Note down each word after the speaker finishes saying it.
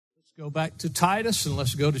Go back to Titus and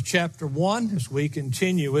let's go to chapter 1 as we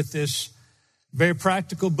continue with this very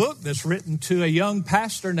practical book that's written to a young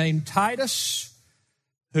pastor named Titus,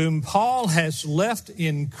 whom Paul has left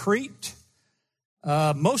in Crete.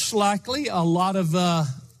 Most likely a lot of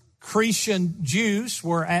Cretan Jews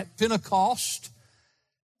were at Pentecost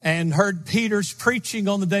and heard Peter's preaching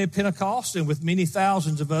on the day of Pentecost, and with many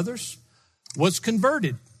thousands of others was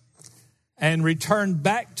converted and returned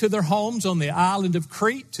back to their homes on the island of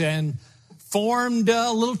Crete and formed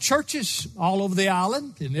little churches all over the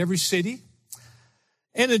island in every city.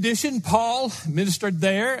 In addition, Paul ministered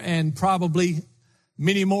there, and probably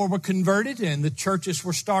many more were converted, and the churches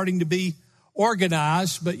were starting to be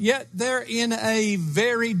organized, but yet they're in a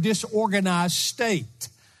very disorganized state.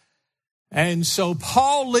 And so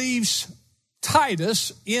Paul leaves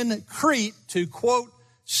Titus in Crete to, quote,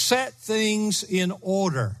 set things in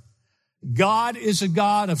order. God is a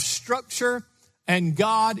God of structure, and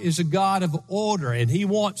God is a God of order, and he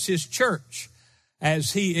wants his church,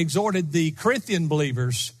 as he exhorted the Corinthian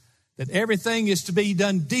believers, that everything is to be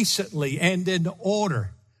done decently and in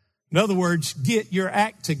order. In other words, get your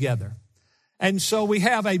act together. And so we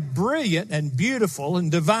have a brilliant and beautiful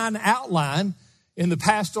and divine outline in the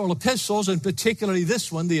pastoral epistles, and particularly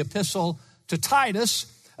this one, the epistle to Titus,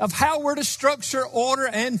 of how we're to structure, order,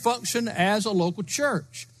 and function as a local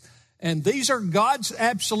church. And these are God's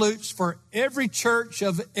absolutes for every church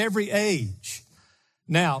of every age.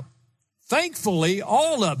 Now, thankfully,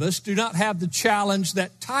 all of us do not have the challenge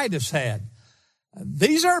that Titus had.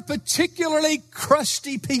 These are particularly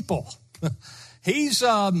crusty people. He's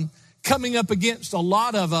coming up against a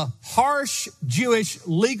lot of harsh Jewish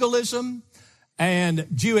legalism and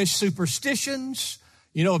Jewish superstitions.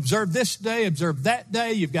 You know, observe this day, observe that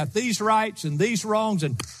day. You've got these rights and these wrongs,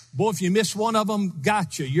 and boy, if you miss one of them,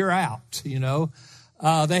 gotcha, you're out, you know.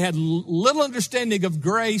 They had little understanding of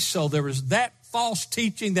grace, so there was that false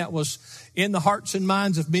teaching that was in the hearts and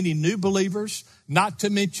minds of many new believers, not to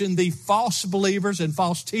mention the false believers and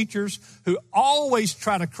false teachers who always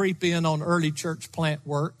try to creep in on early church plant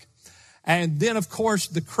work. And then, of course,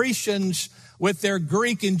 the Cretans with their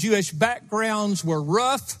Greek and Jewish backgrounds were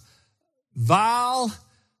rough, vile,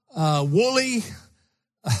 woolly,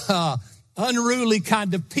 unruly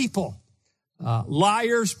kind of people.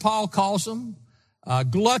 Liars, Paul calls them.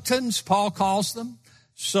 Gluttons, Paul calls them.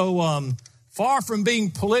 So far from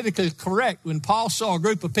being politically correct, when Paul saw a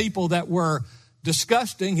group of people that were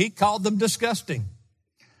disgusting, he called them disgusting.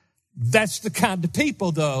 That's the kind of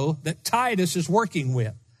people, though, that Titus is working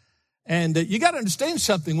with. And you got to understand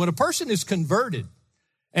something. When a person is converted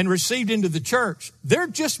and received into the church, they're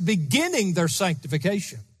just beginning their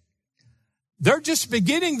sanctification. They're just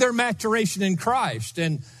beginning their maturation in Christ.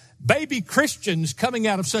 And baby Christians coming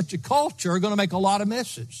out of such a culture are going to make a lot of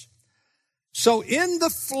messes. So in the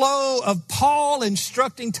flow of Paul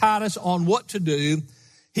instructing Titus on what to do,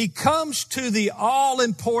 he comes to the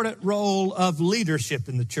all-important role of leadership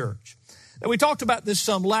in the church. Now, we talked about this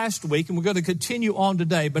some last week, and we're going to continue on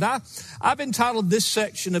today. But I've entitled this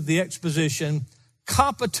section of the exposition,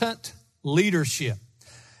 Competent Leadership.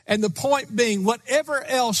 And the point being, whatever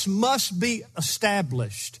else must be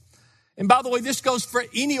established. And by the way, this goes for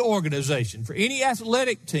any organization, for any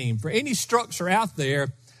athletic team, for any structure out there.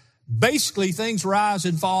 Basically, things rise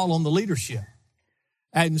and fall on the leadership.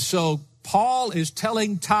 And so Paul is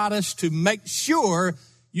telling Titus to make sure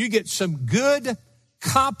you get some good,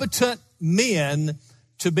 competent men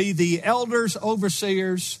to be the elders,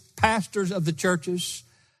 overseers, pastors of the churches.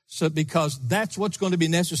 So because that's what's going to be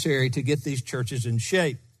necessary to get these churches in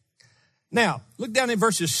shape. Now, look down in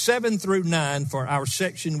verses 7 through 9 for our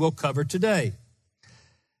section we'll cover today.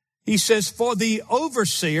 He says, for the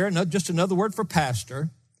overseer, not just another word for pastor,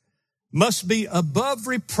 must be above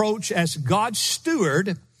reproach as God's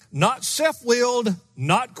steward, not self-willed,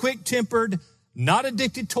 not quick-tempered, not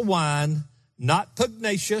addicted to wine, not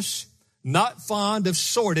pugnacious, not fond of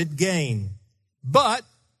sordid gain, but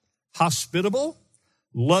hospitable,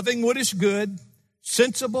 loving what is good,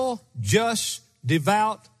 sensible, just,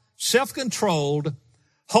 devout, self-controlled,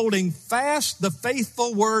 holding fast the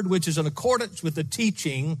faithful word which is in accordance with the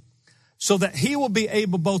teaching, so that he will be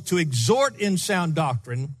able both to exhort in sound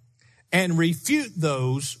doctrine and refute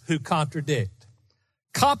those who contradict.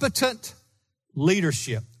 Competent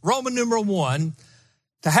leadership. Roman numeral 1,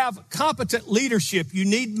 to have competent leadership, you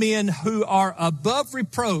need men who are above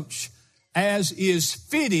reproach, as is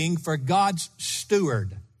fitting for God's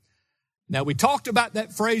steward. Now, we talked about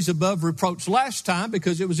that phrase above reproach last time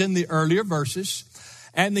because it was in the earlier verses.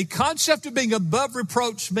 And the concept of being above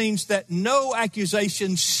reproach means that no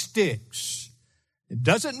accusation sticks. It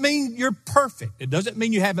doesn't mean you're perfect. It doesn't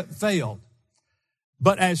mean you haven't failed.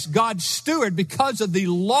 but as God's steward because of the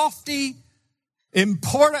lofty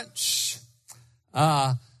importance,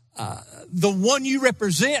 the one you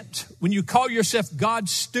represent. When you call yourself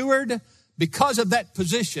God's steward, because of that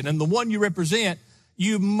position and the one you represent,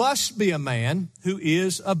 you must be a man who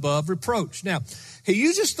is above reproach. Now, he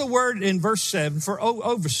uses the word in verse 7 for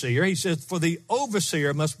overseer. He says, for the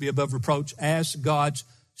overseer must be above reproach as God's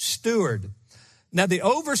steward. Now, the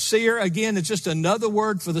overseer, again, is just another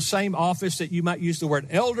word for the same office that you might use the word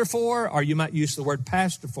elder for, or you might use the word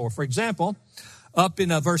pastor for. For example, up in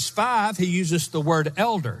verse 5, he uses the word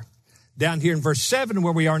elder. Down here in verse 7,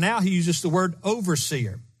 where we are now, he uses the word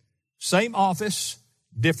overseer. Same office,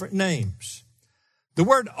 different names. The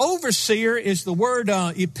word overseer is the word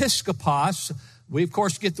episkopos. We, of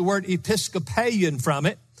course, get the word Episcopalian from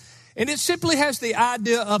it. And it simply has the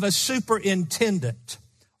idea of a superintendent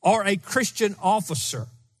or a Christian officer.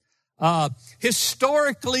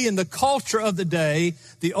 Historically, in the culture of the day,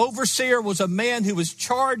 the overseer was a man who was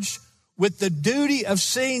charged with the duty of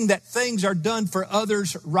seeing that things are done for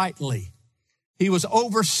others rightly. He was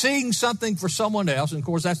overseeing something for someone else. And, of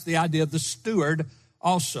course, that's the idea of the steward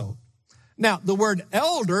also. Now, the word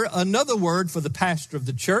elder, another word for the pastor of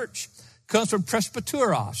the church, comes from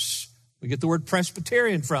presbyteros. We get the word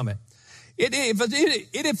Presbyterian from it.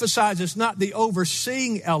 It emphasizes not the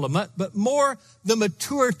overseeing element, but more the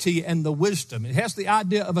maturity and the wisdom. It has the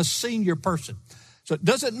idea of a senior person. So it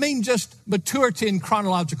doesn't mean just maturity in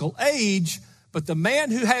chronological age, but the man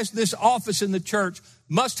who has this office in the church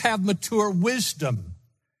must have mature wisdom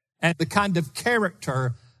and the kind of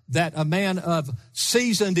character that a man of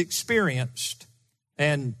seasoned experience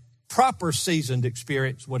and proper seasoned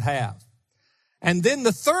experience would have. And then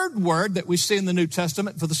the third word that we see in the New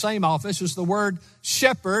Testament for the same office is the word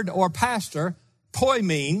shepherd or pastor,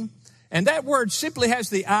 poimen. And that word simply has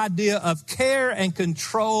the idea of care and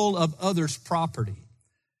control of others' property.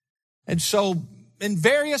 And so in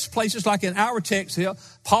various places, like in our text here,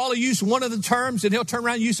 Paul will use one of the terms and he'll turn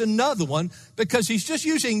around and use another one because he's just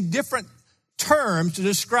using different terms to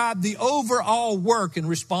describe the overall work and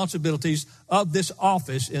responsibilities of this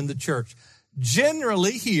office in the church.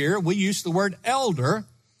 Generally here, we use the word elder.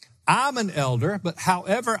 I'm an elder, but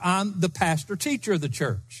however, I'm the pastor teacher of the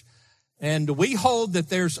church. And we hold that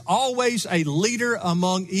there's always a leader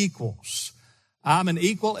among equals. I'm an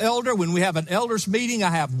equal elder. When we have an elders meeting, I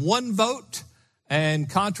have one vote. And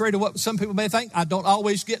contrary to what some people may think, I don't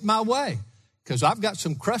always get my way because I've got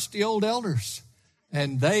some crusty old elders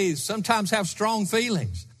and they sometimes have strong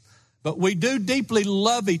feelings. But we do deeply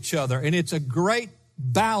love each other, and it's a great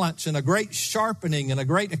balance and a great sharpening and a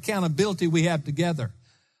great accountability we have together.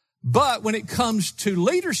 But when it comes to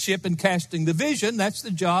leadership and casting the vision, that's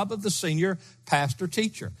the job of the senior pastor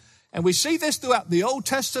teacher. And we see this throughout the Old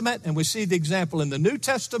Testament, and we see the example in the New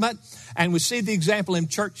Testament, and we see the example in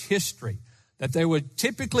church history, that there would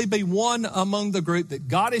typically be one among the group that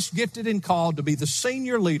God is gifted and called to be the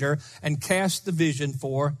senior leader and cast the vision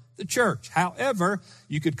for the church. However,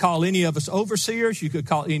 you could call any of us overseers, you could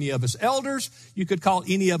call any of us elders, you could call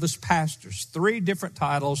any of us pastors. 3 different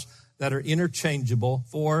titles that are interchangeable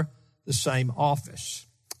for the same office.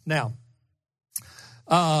 Now,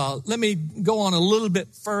 let me go on a little bit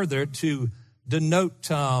further to denote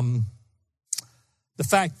the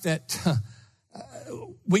fact that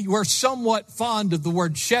we were somewhat fond of the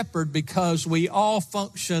word shepherd because we all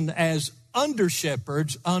function as under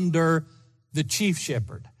shepherds under the chief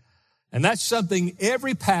shepherd. And that's something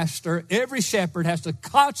every pastor, every shepherd has to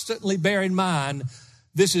constantly bear in mind.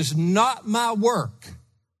 This is not my work,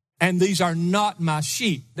 and these are not my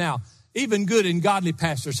sheep. Now, even good and godly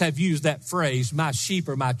pastors have used that phrase, my sheep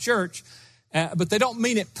or my church, but they don't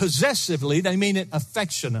mean it possessively, they mean it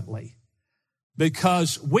affectionately.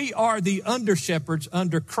 Because we are the under shepherds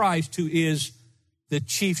under Christ, who is the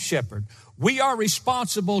chief shepherd. We are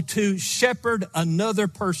responsible to shepherd another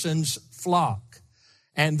person's flock.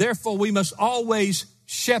 And therefore, we must always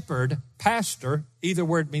shepherd, pastor, either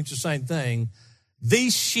word means the same thing,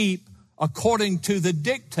 these sheep according to the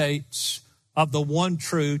dictates of the one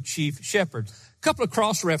true chief shepherd. A couple of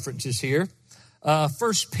cross references here. 1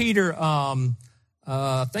 Peter,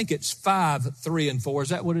 I think it's 5, 3, and 4. Is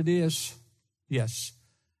that what it is? Yes.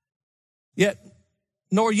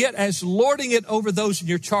 Nor yet as lording it over those in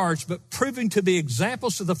your charge, but proving to be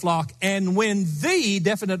examples to the flock. And when the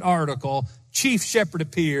definite article, chief shepherd,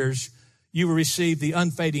 appears, you will receive the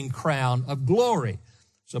unfading crown of glory.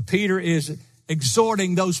 So Peter is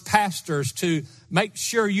exhorting those pastors to make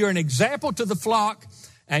sure you're an example to the flock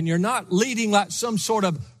and you're not leading like some sort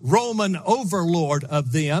of Roman overlord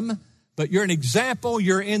of them, but you're an example.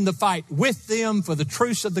 You're in the fight with them for the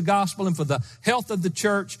truths of the gospel and for the health of the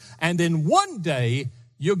church. And then one day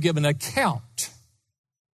you'll give an account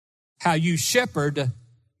how you shepherded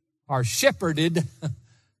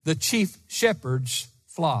the chief shepherd's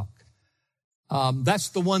flock. That's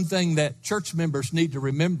the one thing that church members need to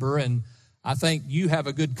remember, and I think you have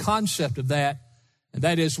a good concept of that. And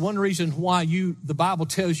that is one reason why the Bible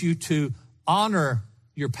tells you to honor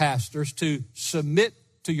your pastors, to submit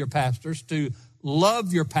to your pastors, to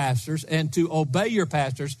love your pastors, and to obey your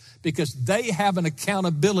pastors, because they have an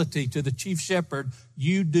accountability to the chief shepherd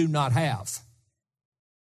you do not have.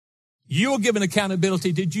 You will give an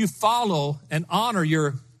accountability. Did you follow and honor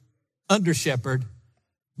your under shepherd?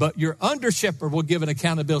 But your under shepherd will give an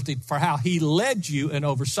accountability for how he led you and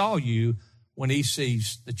oversaw you when he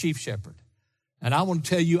sees the chief shepherd. And I want to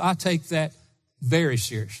tell you, I take that very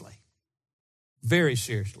seriously. Very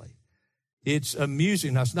seriously. It's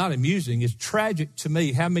amusing. No, it's not amusing. It's tragic to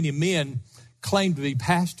me how many men claim to be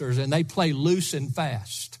pastors and they play loose and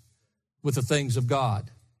fast with the things of God.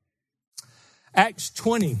 Acts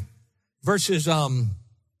 20, verses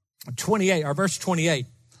 28, or verse 28.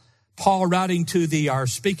 Paul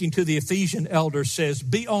speaking to the Ephesian elders says,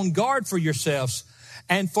 "Be on guard for yourselves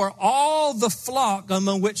and for all the flock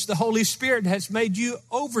among which the Holy Spirit has made you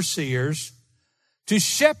overseers, to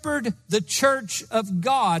shepherd the church of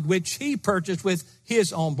God, which he purchased with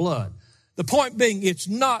his own blood." The point being, it's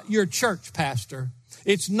not your church pastor.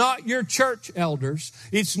 It's not your church elders.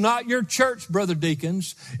 It's not your church brother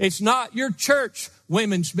deacons. It's not your church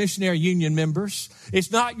women's missionary union members. It's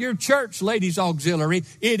not your church ladies auxiliary.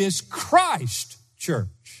 It is Christ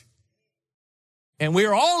church. And we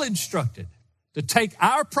are all instructed to take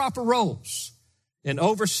our proper roles and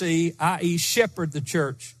oversee, i.e. shepherd the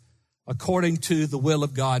church according to the will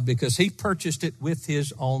of God, because he purchased it with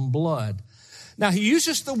his own blood. Now, he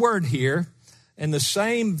uses the word here in the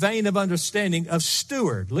same vein of understanding of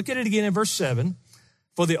steward. Look at it again in verse 7.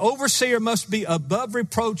 "For the overseer must be above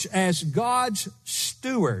reproach as God's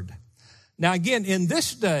steward." Now, again, in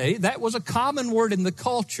this day, that was a common word in the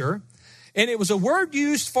culture, and it was a word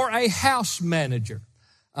used for a house manager.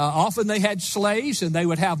 Often they had slaves, and they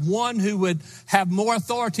would have one who would have more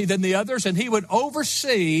authority than the others, and he would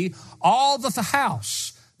oversee all the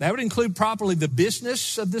house. That would include properly the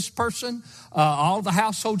business of this person, all the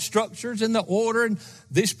household structures and the order, and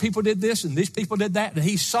these people did this and these people did that. And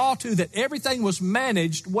he saw to that everything was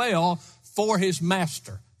managed well for his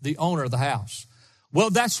master, the owner of the house. Well,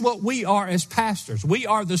 that's what we are as pastors. We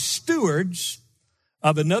are the stewards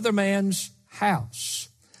of another man's house.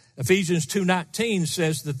 Ephesians 2:19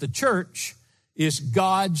 says that the church is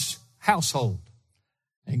God's household.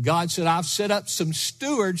 And God said, "I've set up some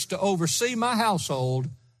stewards to oversee my household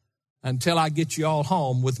until I get you all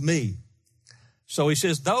home with me." So he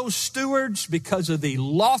says those stewards, because of the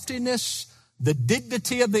loftiness, the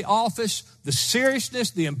dignity of the office, the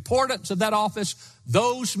seriousness, the importance of that office,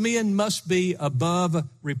 those men must be above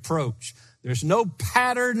reproach. There's no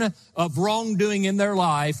pattern of wrongdoing in their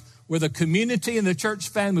life where the community and the church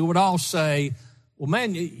family would all say, "Well,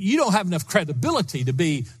 man, you don't have enough credibility to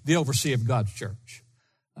be the overseer of God's church."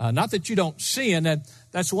 Not that you don't sin. And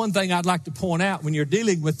that's one thing I'd like to point out when you're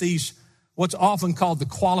dealing with these, what's often called the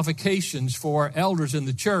qualifications for elders in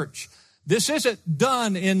the church. This isn't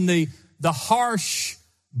done in the harsh,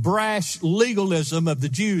 brash legalism of the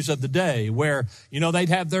Jews of the day where, they'd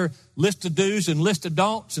have their list of do's and list of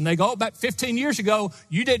don'ts, and they go, "About 15 years ago,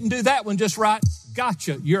 you didn't do that one just right.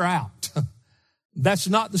 Gotcha, you're out." That's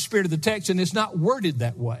not the spirit of the text, and it's not worded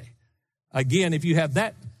that way. Again, if you have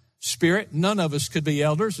that spirit, none of us could be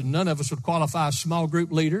elders, and none of us would qualify as small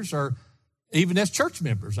group leaders or even as church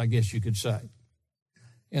members, I guess you could say.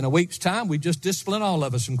 In a week's time, we just discipline all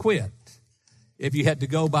of us and quit if you had to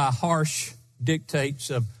go by harsh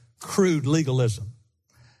dictates of crude legalism.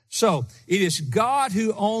 So it is God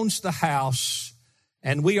who owns the house,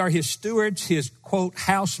 and we are his stewards, his, quote,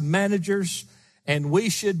 house managers, and we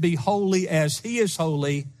should be holy as he is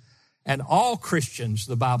holy. And all Christians,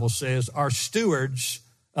 the Bible says, are stewards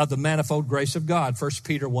of the manifold grace of God, 1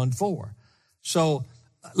 Peter 1:4. So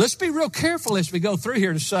let's be real careful as we go through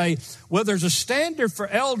here to say, well, there's a standard for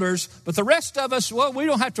elders, but the rest of us, well, we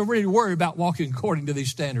don't have to really worry about walking according to these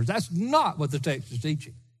standards. That's not what the text is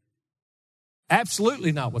teaching.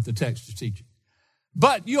 Absolutely not what the text is teaching.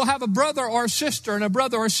 But you'll have a brother or a sister and a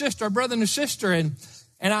brother or a sister, a brother and a sister. And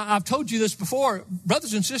I've told you this before,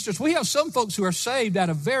 brothers and sisters, we have some folks who are saved out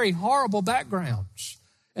of very horrible backgrounds.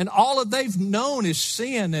 And all that they've known is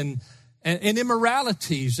sin and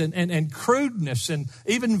immoralities and crudeness and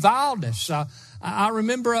even vileness. I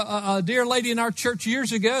remember a dear lady in our church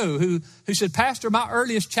years ago who said, Pastor, my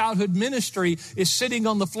earliest childhood ministry is sitting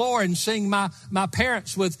on the floor and seeing my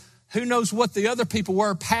parents with who knows what the other people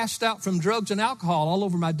were, passed out from drugs and alcohol all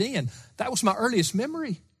over my den. That was my earliest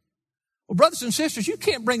memory. Well, brothers and sisters, you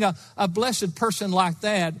can't bring a blessed person like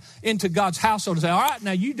that into God's household and say, all right,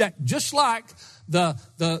 now you act just like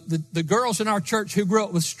the girls in our church who grew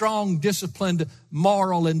up with strong, disciplined,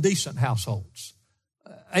 moral, and decent households.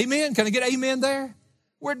 Amen? Can I get amen there?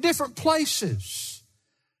 We're different places.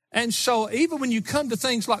 And so even when you come to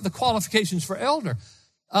things like the qualifications for elder,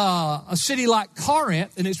 a city like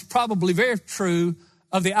Corinth, and it's probably very true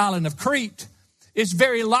of the island of Crete, it's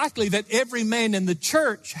very likely that every man in the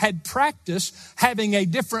church had practiced having a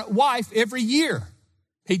different wife every year.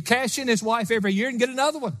 He'd cash in his wife every year and get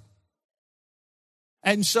another one.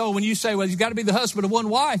 And so when you say, well, you've got to be the husband of one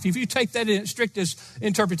wife, if you take that in its strictest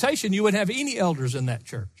interpretation, you wouldn't have any elders in that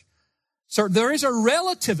church. So there is a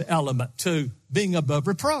relative element to being above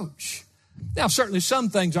reproach. Now, certainly some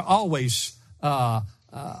things are always out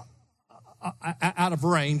of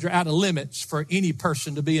range or out of limits for any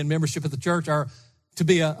person to be in membership of the church or to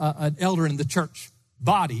be an elder in the church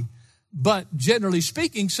body. But generally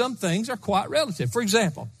speaking, some things are quite relative. For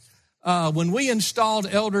example, when we installed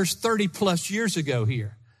elders 30 plus years ago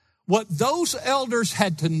here, what those elders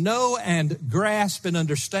had to know and grasp and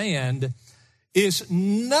understand is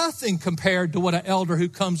nothing compared to what an elder who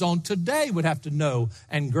comes on today would have to know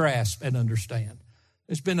and grasp and understand.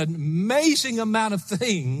 There's been an amazing amount of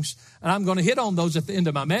things, and I'm going to hit on those at the end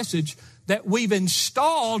of my message, that we've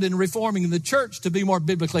installed in reforming the church to be more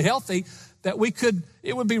biblically healthy, that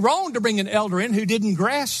it would be wrong to bring an elder in who didn't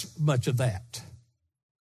grasp much of that.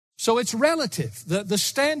 So it's relative. The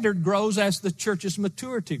standard grows as the church's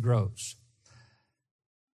maturity grows.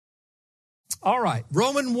 All right,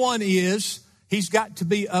 Roman 1 is he's got to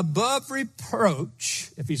be above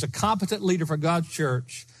reproach if he's a competent leader for God's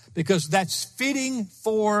church, because that's fitting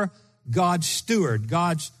for God's steward,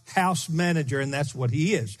 God's house manager, and that's what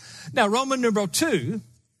he is. Now, Roman number 2,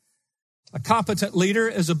 a competent leader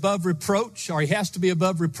is above reproach, or he has to be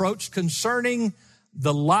above reproach concerning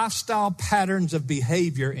the lifestyle patterns of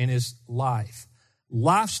behavior in his life.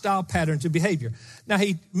 Lifestyle patterns of behavior. Now,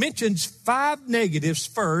 he mentions 5 negatives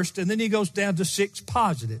first, and then he goes down to 6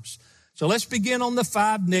 positives. So let's begin on the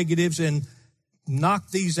 5 negatives and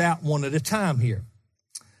knock these out one at a time here.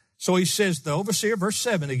 So he says, the overseer, verse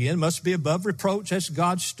 7 again, must be above reproach as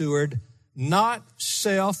God's steward, not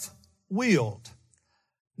self-willed.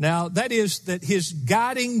 Now, that is that his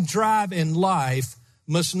guiding drive in life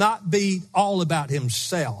must not be all about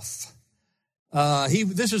himself.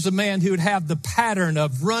 This is a man who would have the pattern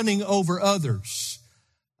of running over others,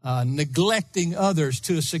 neglecting others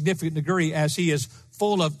to a significant degree as he is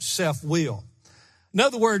full of self-will. In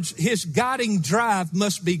other words, his guiding drive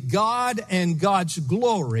must be God and God's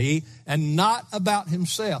glory and not about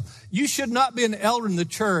himself. You should not be an elder in the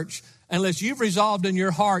church unless you've resolved in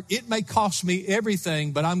your heart, it may cost me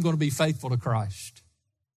everything, but I'm going to be faithful to Christ.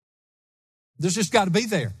 This just got to be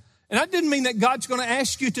there. And that didn't mean that God's going to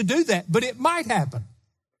ask you to do that, but it might happen.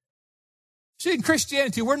 See, in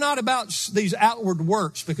Christianity, we're not about these outward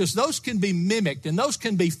works because those can be mimicked and those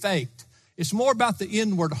can be faked. It's more about the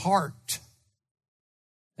inward heart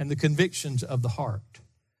and the convictions of the heart.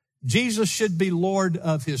 Jesus should be Lord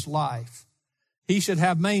of his life. He should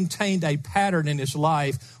have maintained a pattern in his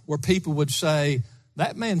life where people would say,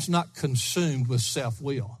 that man's not consumed with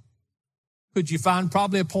self-will. Could you find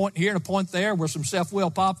probably a point here and a point there where some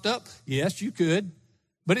self-will popped up? Yes, you could.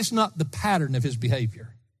 But it's not the pattern of his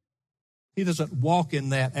behavior. He doesn't walk in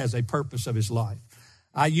that as a purpose of his life.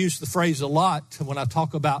 I use the phrase a lot when I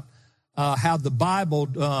talk about how the Bible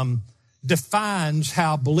defines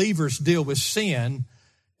how believers deal with sin.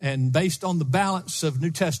 And based on the balance of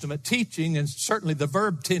New Testament teaching, and certainly the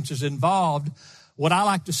verb tenses involved, what I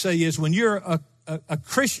like to say is when you're a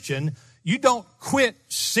Christian, you don't quit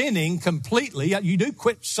sinning completely. You do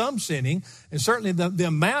quit some sinning, and certainly the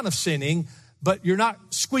amount of sinning, but you're not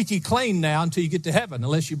squeaky clean now until you get to heaven,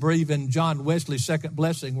 unless you believe in John Wesley's second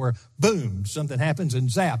blessing where, boom, something happens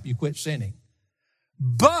and zap, you quit sinning.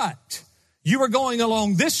 But you are going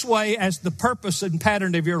along this way as the purpose and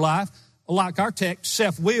pattern of your life, like our text,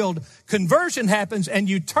 self-willed. Conversion happens and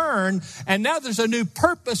you turn, and now there's a new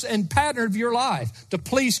purpose and pattern of your life to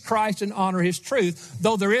please Christ and honor his truth,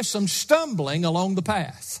 though there is some stumbling along the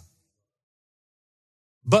path.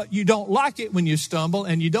 But you don't like it when you stumble,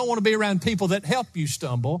 and you don't want to be around people that help you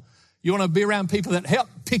stumble. You want to be around people that help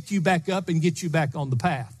pick you back up and get you back on the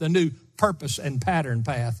path, the new purpose and pattern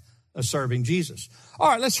path of serving Jesus. All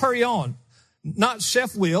right, let's hurry on. Not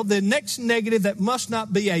self-willed. The next negative that must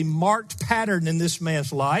not be a marked pattern in this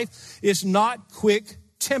man's life is not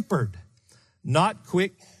quick-tempered. Not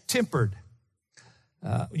quick-tempered.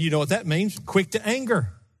 You know what that means? Quick to anger.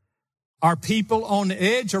 Are people on the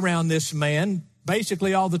edge around this man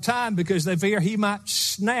basically all the time because they fear he might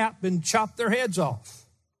snap and chop their heads off?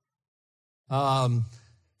 To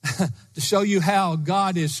show you how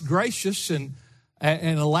God is gracious and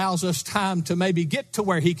allows us time to maybe get to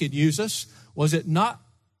where he could use us, was it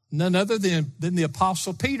none other than the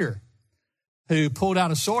Apostle Peter, who pulled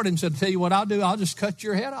out a sword and said, tell you what I'll do, I'll just cut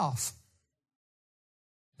your head off.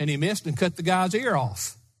 And he missed and cut the guy's ear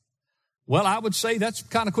off. Well, I would say that's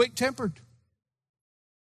kind of quick-tempered.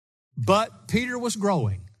 But Peter was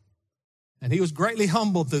growing, and he was greatly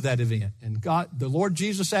humbled through that event. And God, the Lord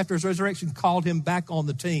Jesus, after his resurrection, called him back on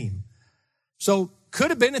the team. So could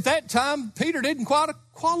have been at that time, Peter didn't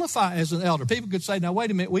qualify as an elder. People could say, now, wait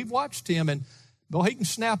a minute, we've watched him, and, boy, he can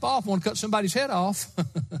snap off, want to cut somebody's head off.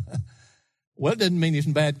 Well, it doesn't mean he's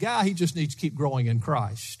a bad guy. He just needs to keep growing in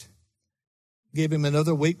Christ. Give him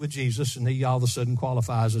another week with Jesus, and he all of a sudden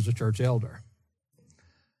qualifies as a church elder.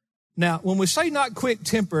 Now, when we say not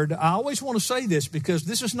quick-tempered, I always want to say this because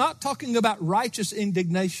this is not talking about righteous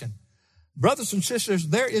indignation. Brothers and sisters,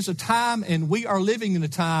 there is a time, and we are living in a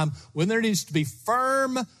time when there needs to be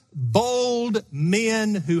firm, bold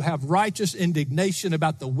men who have righteous indignation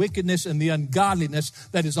about the wickedness and the ungodliness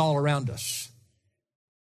that is all around us.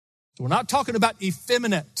 So we're not talking about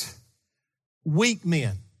effeminate, weak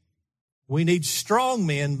men. We need strong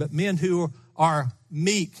men, but men who are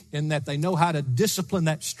meek in that they know how to discipline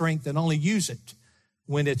that strength and only use it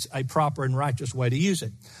when it's a proper and righteous way to use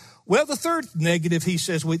it. Well, the third negative, he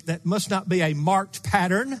says, that must not be a marked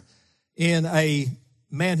pattern in a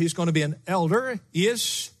man who's going to be an elder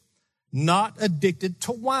is not addicted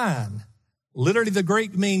to wine. Literally, the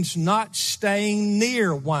Greek means not staying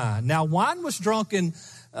near wine. Now, wine was drunk in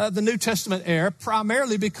the New Testament era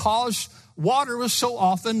primarily because water was so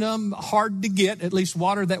often hard to get, at least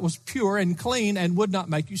water that was pure and clean and would not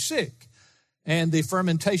make you sick. And the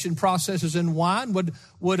fermentation processes in wine would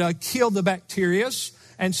kill the bacteria,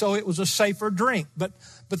 and so it was a safer drink. But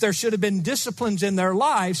there should have been disciplines in their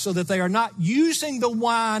lives so that they are not using the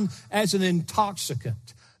wine as an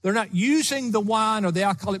intoxicant. They're not using the wine or the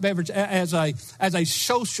alcoholic beverage as a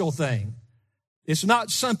social thing. It's not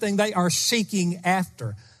something they are seeking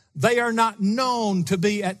after. They are not known to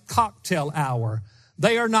be at cocktail hour.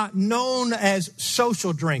 They are not known as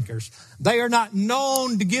social drinkers. They are not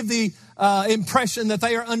known to give the impression that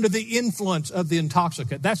they are under the influence of the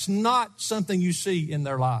intoxicant. That's not something you see in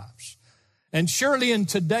their lives. And surely in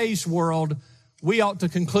today's world, we ought to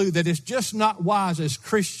conclude that it's just not wise as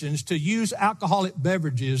Christians to use alcoholic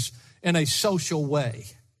beverages in a social way.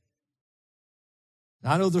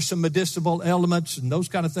 I know there's some medicinal elements and those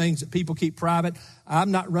kind of things that people keep private. I'm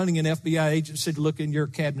not running an FBI agency to look in your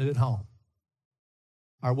cabinet at home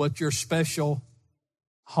or what your special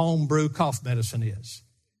homebrew cough medicine is.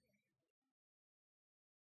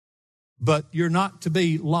 But you're not to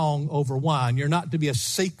be long over wine. You're not to be a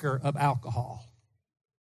seeker of alcohol.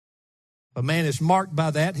 If a man is marked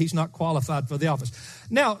by that, he's not qualified for the office.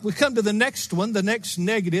 Now, we come to the next one, the next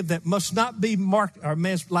negative that must not be marked, our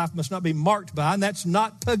man's life must not be marked by, and that's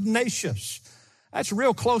not pugnacious. That's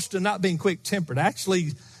real close to not being quick-tempered.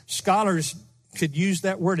 Actually, scholars could use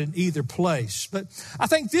that word in either place. But I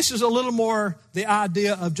think this is a little more the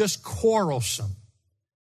idea of just quarrelsome,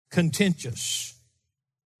 contentious.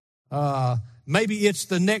 Maybe it's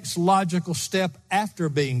the next logical step after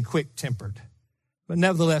being quick-tempered. But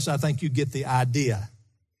nevertheless, I think you get the idea.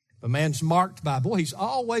 If a man's marked by, boy, he's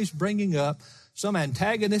always bringing up some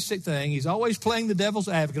antagonistic thing. He's always playing the devil's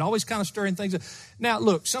advocate, always kind of stirring things up. Now,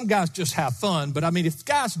 look, some guys just have fun. But, I mean, if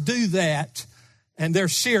guys do that and they're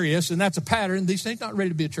serious and that's a pattern, these things not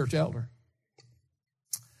ready to be a church elder.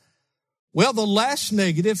 Well, the last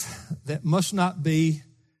negative that must not be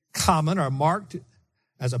common or marked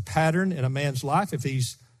as a pattern in a man's life, if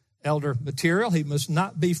he's elder material, he must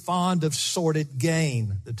not be fond of sordid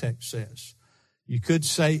gain, the text says. You could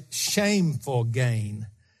say shameful gain.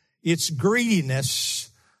 It's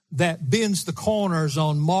greediness that bends the corners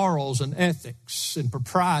on morals and ethics and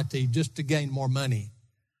propriety just to gain more money.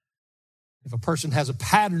 If a person has a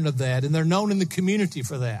pattern of that and they're known in the community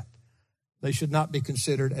for that, they should not be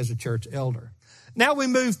considered as a church elder. Now we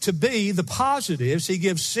move to B, the positives. He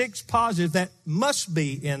gives 6 positives that must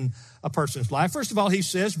be in a person's life. First of all, he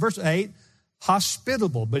says, verse 8,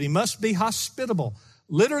 hospitable, but he must be hospitable.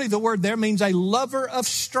 Literally, the word there means a lover of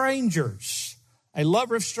strangers, a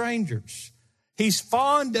lover of strangers. He's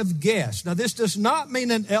fond of guests. Now, this does not mean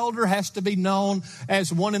an elder has to be known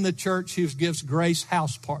as one in the church who gives great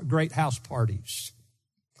house parties.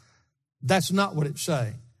 That's not what it's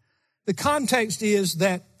saying. The context is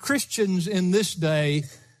that Christians in this day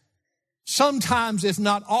sometimes, if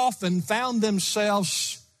not often, found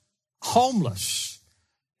themselves homeless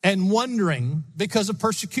and wandering because of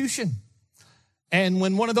persecution. And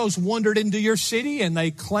when one of those wandered into your city and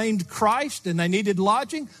they claimed Christ and they needed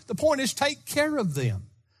lodging, the point is take care of them.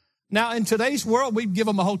 Now, in today's world, we'd give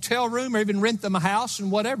them a hotel room or even rent them a house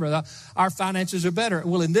and whatever. Our finances are better.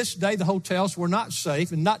 Well, in this day, the hotels were not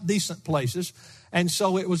safe and not decent places. And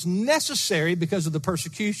so it was necessary because of the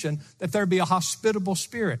persecution that there be a hospitable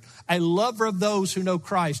spirit, a lover of those who know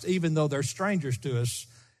Christ, even though they're strangers to us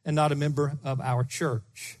and not a member of our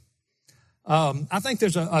church. I think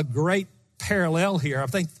there's a great parallel here. I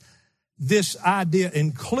think this idea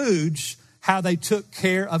includes how they took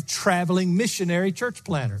care of traveling missionary church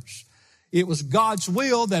planters. It was God's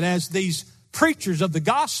will that as these preachers of the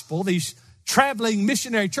gospel, these traveling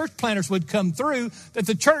missionary church planters would come through, that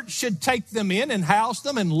the church should take them in and house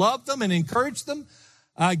them and love them and encourage them,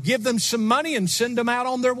 give them some money and send them out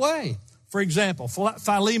on their way. For example,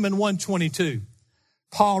 Philemon 1:22.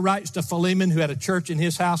 Paul writes to Philemon, who had a church in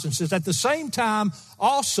his house, and says, at the same time,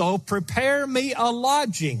 also prepare me a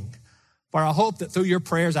lodging, for I hope that through your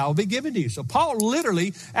prayers I will be given to you. So Paul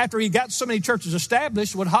literally, after he got so many churches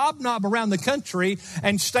established, would hobnob around the country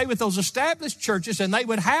and stay with those established churches, and they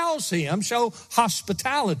would house him, show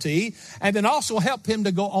hospitality, and then also help him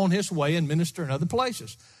to go on his way and minister in other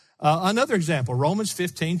places. Another example, Romans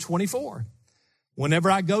 15:24.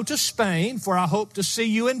 Whenever I go to Spain, for I hope to see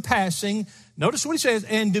you in passing, notice what he says,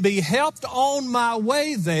 and to be helped on my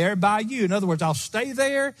way there by you. In other words, I'll stay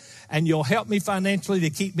there and you'll help me financially to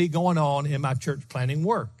keep me going on in my church planting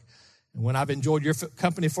work. And when I've enjoyed your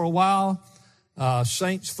company for a while,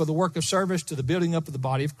 saints for the work of service to the building up of the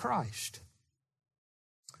body of Christ.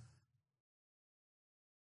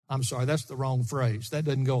 I'm sorry, that's the wrong phrase. That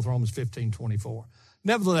doesn't go with Romans 15:24.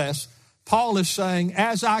 Nevertheless, Paul is saying,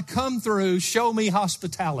 as I come through, show me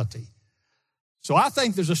hospitality. So I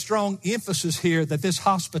think there's a strong emphasis here that this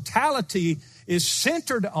hospitality is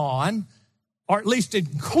centered on, or at least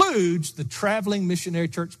includes, the traveling missionary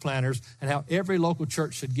church planters and how every local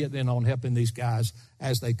church should get in on helping these guys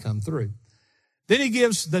as they come through. Then he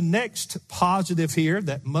gives the next positive here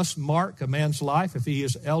that must mark a man's life if he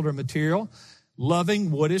is elder material,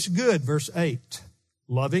 loving what is good, verse 8.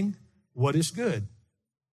 Loving what is good.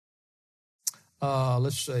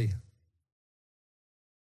 Let's see.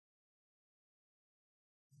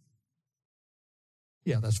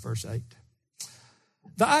 Yeah, that's verse 8.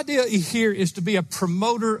 The idea here is to be a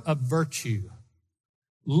promoter of virtue,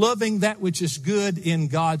 loving that which is good in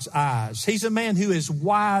God's eyes. He's a man who is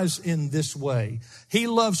wise in this way. He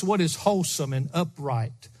loves what is wholesome and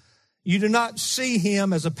upright. You do not see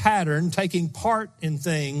him as a pattern taking part in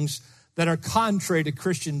things that are contrary to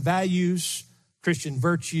Christian values, Christian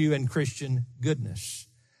virtue, and Christian goodness.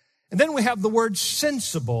 And then we have the word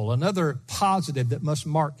sensible, another positive that must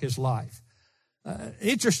mark his life.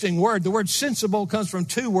 Interesting word. The word sensible comes from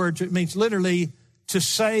two words. It means literally to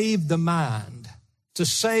save the mind, to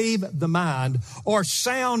save the mind, or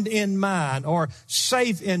sound in mind, or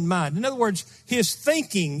safe in mind. In other words, his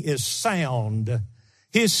thinking is sound.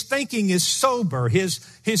 His thinking is sober. His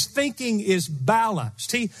thinking is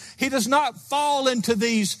balanced. He does not fall into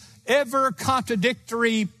these ever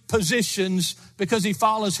contradictory positions because he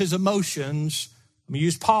follows his emotions. Let me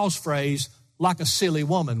use Paul's phrase, like a silly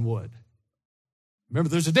woman would. Remember,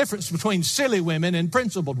 there's a difference between silly women and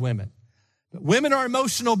principled women. But women are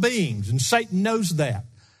emotional beings, and Satan knows that.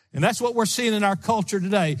 And that's what we're seeing in our culture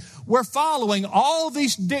today. We're following all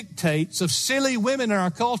these dictates of silly women in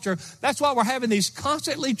our culture. That's why we're having these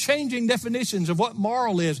constantly changing definitions of what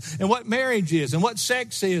moral is and what marriage is and what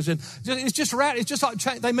sex is. And it's just right. It's just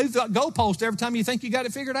like they move the goalpost every time you think you got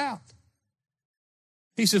it figured out.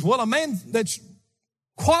 He says, well, a man that's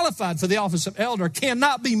qualified for the office of elder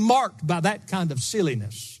cannot be marked by that kind of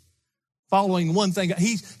silliness. Following one thing,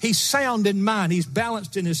 he's sound in mind. He's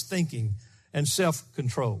balanced in his thinking and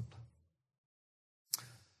self-controlled.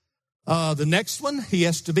 The next one, he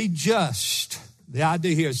has to be just. The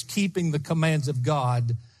idea here is keeping the commands of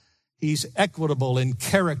God. He's equitable in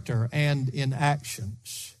character and in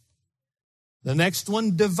actions. The next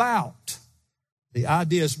one, devout. The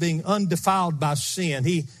idea is being undefiled by sin.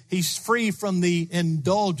 He's free from the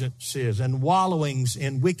indulgences and wallowings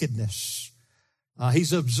in wickedness.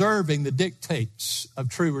 He's observing the dictates of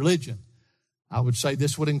true religion. I would say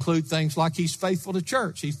this would include things like he's faithful to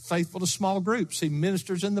church. He's faithful to small groups. He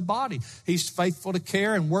ministers in the body. He's faithful to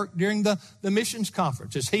care and work during the missions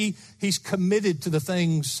conferences. He's committed to the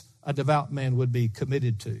things a devout man would be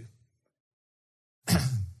committed to.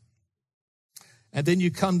 And then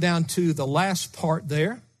you come down to the last part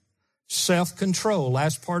there, self-control,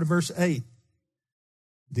 last part of verse 8.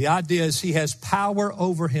 The idea is he has power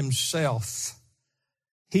over himself.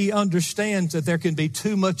 He understands that there can be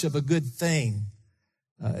too much of a good thing.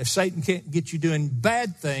 If Satan can't get you doing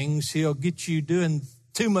bad things, he'll get you doing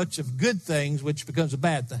too much of good things, which becomes a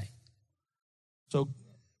bad thing. So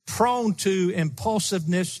prone to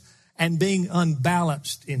impulsiveness and being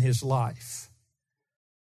unbalanced in his life.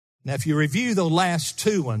 Now, if you review the last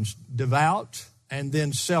two ones, devout and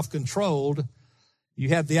then self-controlled, you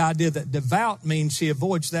have the idea that devout means he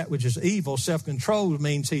avoids that which is evil. Self-controlled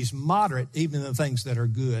means he's moderate even in the things that are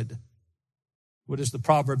good. What is the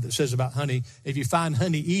proverb that says about honey? If you find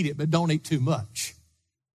honey, eat it, but don't eat too much.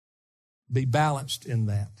 Be balanced in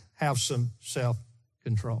that. Have some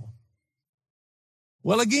self-control.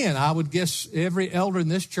 Well, again, I would guess every elder in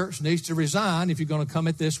this church needs to resign if you're going to come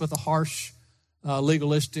at this with a harsh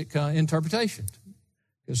legalistic interpretation.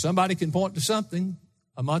 Because somebody can point to something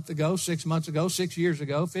a month ago, 6 months ago, 6 years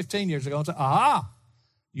ago, 15 years ago, and say, aha,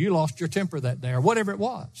 you lost your temper that day, or whatever it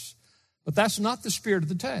was. But that's not the spirit of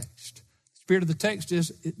the text. The spirit of the text is,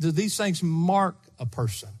 do these things mark a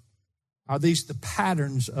person? Are these the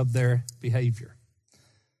patterns of their behavior?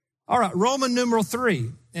 All right, Roman numeral 3.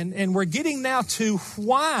 And we're getting now to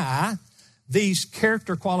why these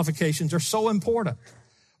character qualifications are so important.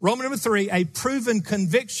 Roman number 3, a proven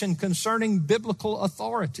conviction concerning biblical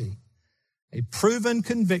authority. A proven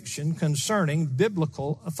conviction concerning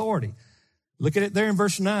biblical authority. Look at it there in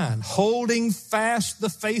verse 9. Holding fast the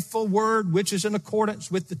faithful word which is in accordance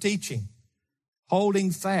with the teaching. Holding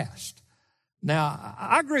fast. Now,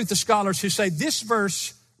 I agree with the scholars who say this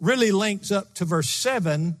verse really links up to verse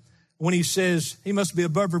 7 when he says he must be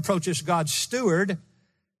above reproach as God's steward.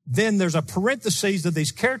 Then there's a parenthesis of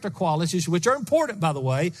these character qualities, which are important, by the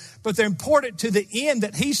way, but they're important to the end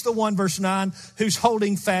that he's the one, verse 9, who's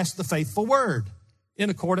holding fast the faithful word in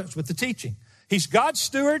accordance with the teaching. He's God's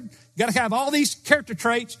steward, got to have all these character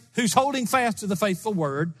traits, who's holding fast to the faithful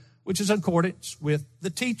word, which is in accordance with the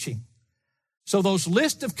teaching. So those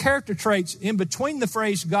list of character traits in between the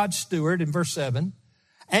phrase God's steward in verse 7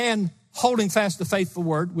 and holding fast the faithful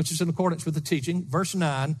word, which is in accordance with the teaching, verse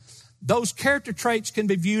 9, those character traits can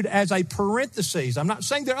be viewed as a parenthesis. I'm not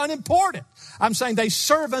saying they're unimportant. I'm saying they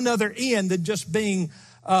serve another end than just being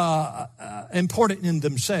important in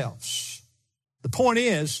themselves. The point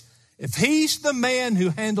is, if he's the man who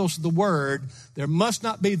handles the word, there must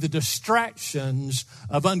not be the distractions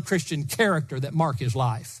of unchristian character that mark his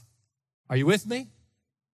life. Are you with me?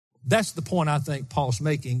 That's the point I think Paul's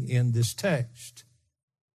making in this text.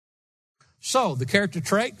 So the character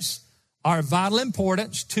traits are of vital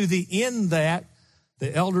importance to the end that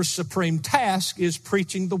the elder's supreme task is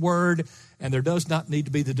preaching the word, and there does not need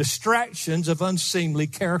to be the distractions of unseemly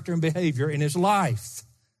character and behavior in his life.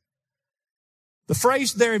 The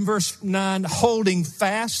phrase there in verse 9, holding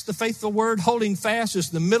fast the faithful word, holding fast is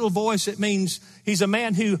the middle voice. It means he's a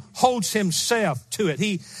man who holds himself to it.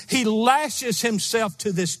 He lashes himself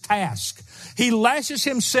to this task. He lashes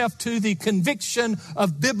himself to the conviction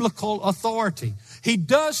of biblical authority. He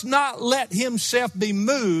does not let himself be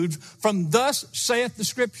moved from thus saith the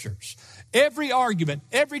Scriptures. Every argument,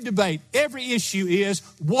 every debate, every issue is,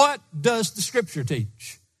 what does the Scripture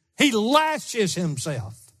teach? He lashes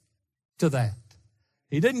himself to that.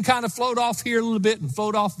 He didn't kind of float off here a little bit and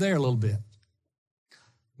float off there a little bit.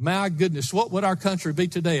 My goodness, what would our country be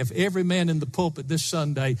today if every man in the pulpit this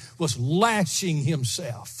Sunday was lashing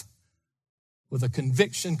himself with a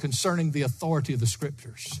conviction concerning the authority of the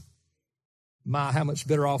Scriptures? My, how much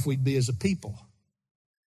better off we'd be as a people.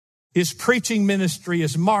 His preaching ministry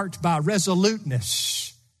is marked by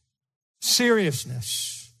resoluteness,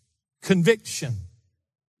 seriousness, conviction,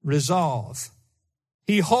 resolve.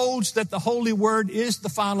 He holds that the Holy Word is the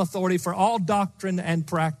final authority for all doctrine and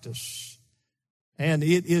practice, and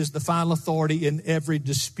it is the final authority in every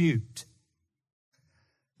dispute.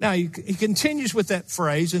 Now, he continues with that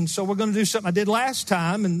phrase, and so we're going to do something I did last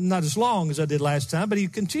time, and not as long as I did last time, but he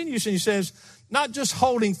continues and he says, not just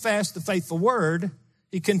holding fast the faithful word,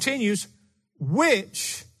 he continues,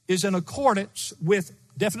 which is in accordance with,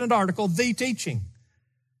 definite article, the teaching.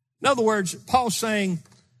 In other words, Paul's saying,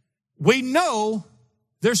 we know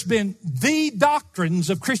there's been the doctrines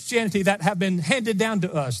of Christianity that have been handed down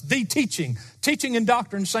to us, the teaching. Teaching and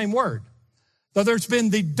doctrine, same word. So there's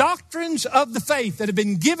been the doctrines of the faith that have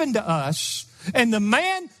been given to us And the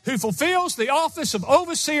man who fulfills the office of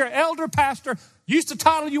overseer, elder, pastor, use the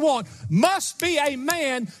title you want, must be a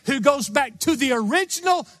man who goes back to the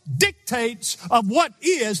original dictates of what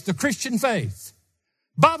is the Christian faith.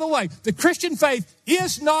 By the way, the Christian faith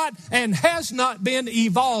is not and has not been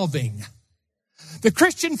evolving. The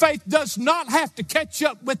Christian faith does not have to catch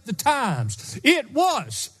up with the times. It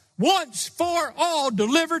was once for all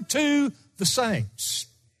delivered to the saints.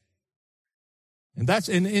 And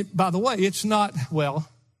by the way, it's not, well,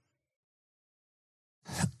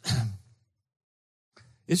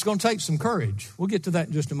 it's going to take some courage. We'll get to that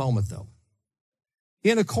in just a moment, though.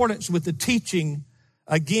 In accordance with the teaching,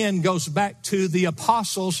 again, goes back to the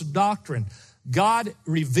apostles' doctrine. God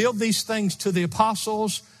revealed these things to the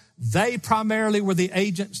apostles. They primarily were the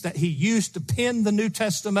agents that he used to pen the New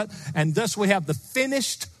Testament, and thus we have the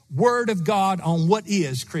finished Word of God on what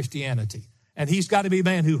is Christianity. And he's got to be a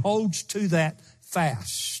man who holds to that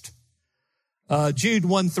fast. Jude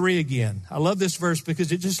 1:3 again. I love this verse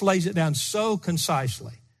because it just lays it down so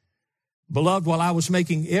concisely. Beloved, while I was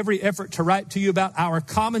making every effort to write to you about our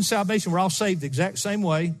common salvation, we're all saved the exact same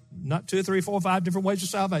way, not 2, 3, 4, 5 different ways of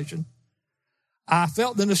salvation. I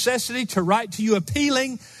felt the necessity to write to you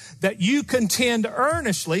appealing that you contend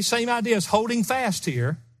earnestly, same idea as holding fast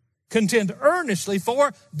here, contend earnestly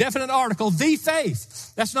for, definite article, the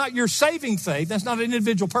faith. That's not your saving faith. That's not an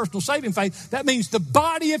individual personal saving faith. That means the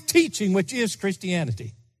body of teaching, which is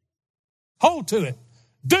Christianity. Hold to it.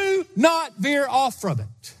 Do not veer off from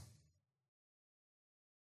it.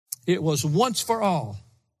 It was once for all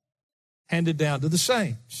handed down to the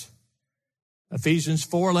saints. Ephesians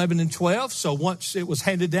 4:11 and 12. So once it was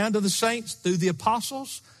handed down to the saints through the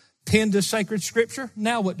apostles, penned to sacred scripture,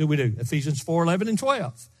 now what do we do? Ephesians 4:11 and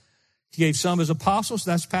 12. He gave some as apostles,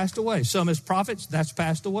 that's passed away. Some as prophets, that's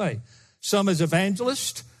passed away. Some as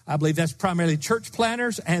evangelists, I believe that's primarily church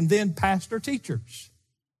planners, and then pastor teachers.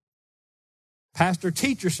 Pastor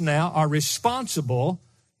teachers now are responsible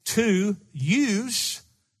to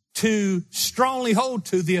strongly hold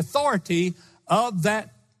to the authority of that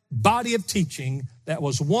body of teaching that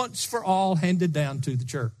was once for all handed down to the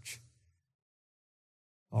church.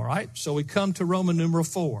 All right, so we come to Roman numeral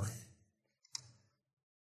 4.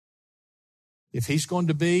 If he's going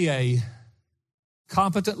to be a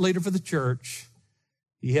competent leader for the church,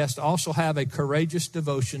 he has to also have a courageous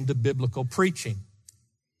devotion to biblical preaching.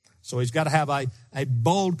 So he's got to have a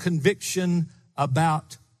bold conviction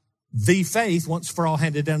about the faith once for all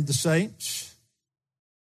handed down to the saints.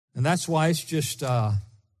 And that's why it's just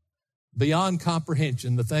beyond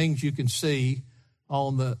comprehension, the things you can see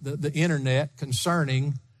on the internet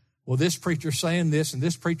concerning, well, this preacher's saying this and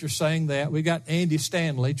this preacher's saying that. We got Andy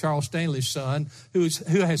Stanley, Charles Stanley's son, who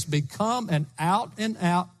has become an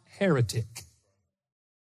out-and-out heretic.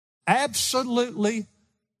 Absolutely.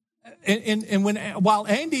 And while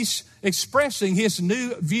Andy's expressing his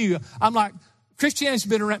new view, I'm like, Christianity's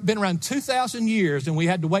been around 2,000 years, and we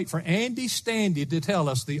had to wait for Andy Stanley to tell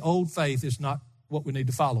us the old faith is not what we need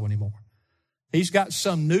to follow anymore. He's got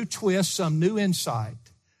some new twist, some new insight.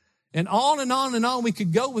 And on and on and on we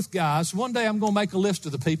could go with guys. One day I'm going to make a list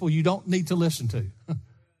of the people you don't need to listen to.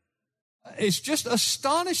 It's just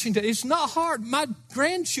astonishing. It's not hard. My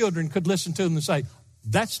grandchildren could listen to them and say,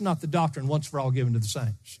 that's not the doctrine once for all given to the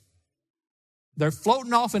saints. They're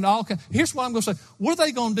floating off in all kinds. Here's what I'm going to say. What are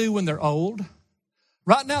they going to do when they're old?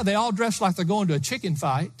 Right now, they all dress like they're going to a chicken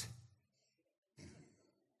fight.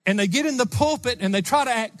 And they get in the pulpit and they try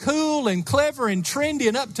to act cool and clever and trendy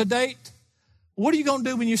and up to date. What are you going to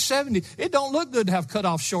do when you're 70? It don't look good to have cut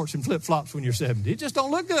off shorts and flip-flops when you're 70. It just don't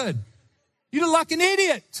look good. You look like an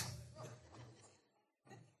idiot.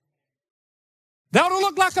 That ought to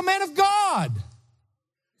look like a man of God.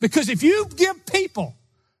 Because if you give people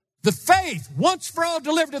the faith once for all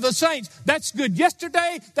delivered to the saints, that's good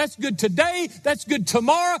yesterday, that's good today, that's good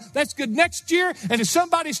tomorrow, that's good next year. And if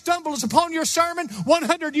somebody stumbles upon your sermon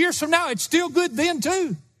 100 years from now, it's still good then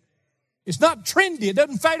too. It's not trendy. It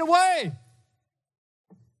doesn't fade away.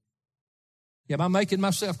 Am I making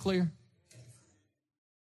myself clear?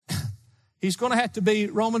 He's going to have to be,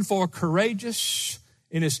 Roman 4, courageous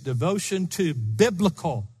in his devotion to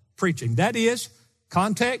biblical preaching. That is,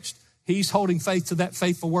 context, he's holding faith to that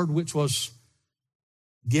faithful word which was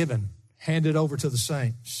given, handed over to the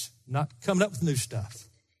saints, not coming up with new stuff.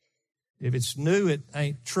 If it's new, it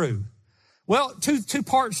ain't true. Well, two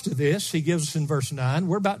parts to this he gives us in verse 9.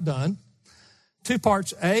 We're about done. 2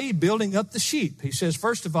 parts. A, building up the sheep. He says,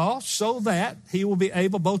 first of all, so that he will be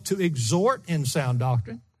able both to exhort in sound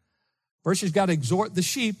doctrine. First, he's got to exhort the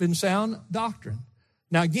sheep in sound doctrine.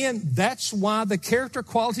 Now, again, that's why the character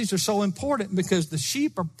qualities are so important, because the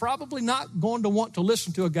sheep are probably not going to want to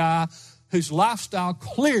listen to a guy whose lifestyle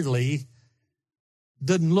clearly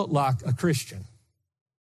didn't look like a Christian.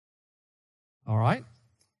 All right?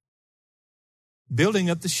 Building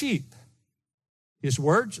up the sheep. His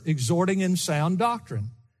words, exhorting in sound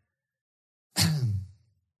doctrine.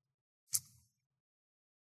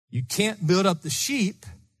 You can't build up the sheep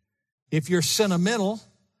if you're sentimental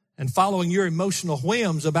and following your emotional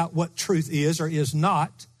whims about what truth is or is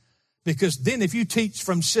not. Because then if you teach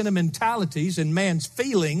from sentimentalities and man's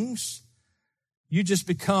feelings, you just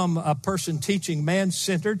become a person teaching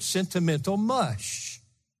man-centered, sentimental mush.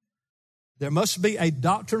 There must be a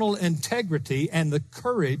doctrinal integrity and the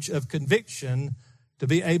courage of conviction to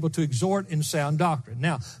be able to exhort in sound doctrine.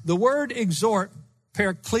 Now, the word exhort,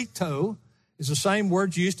 parakleto, is the same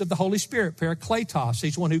word used of the Holy Spirit, parakletos.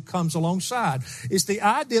 He's one who comes alongside. It's the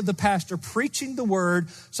idea of the pastor preaching the word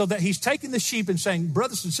so that he's taking the sheep and saying,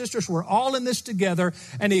 brothers and sisters, we're all in this together,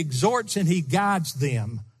 and he exhorts and he guides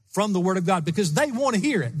them from the word of God because they want to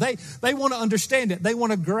hear it. They want to understand it. They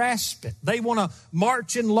want to grasp it. They want to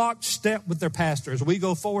march in lockstep with their pastor as we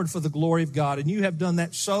go forward for the glory of God. And you have done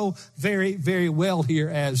that so very, very well here,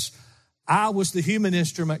 as I was the human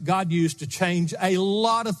instrument God used to change a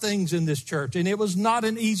lot of things in this church. And it was not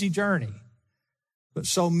an easy journey. But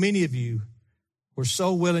so many of you were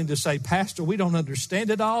so willing to say, Pastor, we don't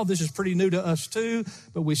understand it all. This is pretty new to us too.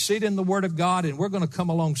 But we see it in the Word of God, and we're going to come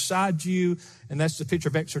alongside you. And that's the picture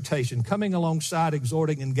of exhortation, coming alongside,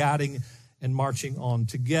 exhorting and guiding and marching on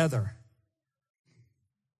together.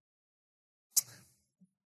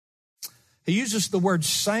 He uses the word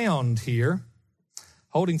sound here.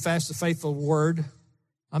 Holding fast the faithful word.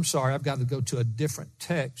 I'm sorry, I've got to go to a different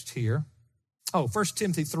text here. 1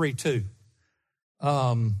 Timothy 3:2.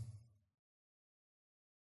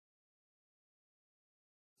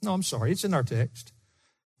 No, I'm sorry, it's in our text.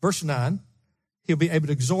 Verse 9, he'll be able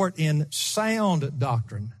to exhort in sound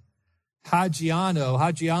doctrine. Hygiano.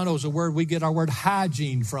 Hygiano is a word we get our word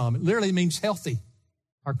hygiene from. It literally means healthy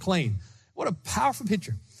or clean. What a powerful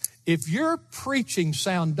picture. If you're preaching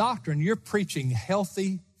sound doctrine, you're preaching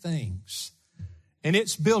healthy things. And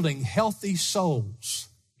it's building healthy souls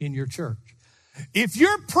in your church. If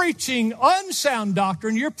you're preaching unsound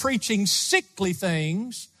doctrine, you're preaching sickly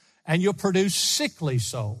things, and you'll produce sickly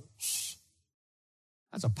souls.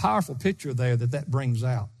 That's a powerful picture there that brings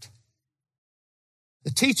out.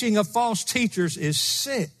 The teaching of false teachers is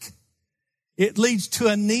sick. It leads to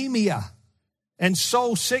anemia and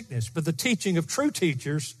soul sickness. But the teaching of true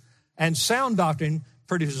teachers and sound doctrine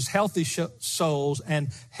produces healthy souls and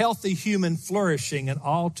healthy human flourishing, and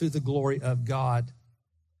all to the glory of God.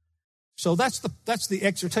 So that's the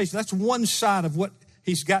exhortation. That's one side of what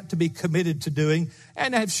he's got to be committed to doing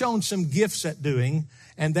and have shown some gifts at doing,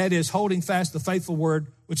 and that is holding fast the faithful word,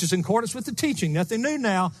 which is in accordance with the teaching. Nothing new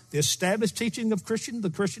now, the established teaching of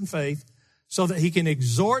the Christian faith, so that he can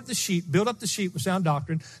exhort the sheep, build up the sheep with sound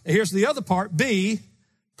doctrine. Now here's the other part, B,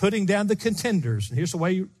 putting down the contenders. And here's the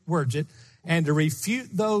way he words it. And to refute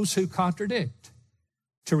those who contradict.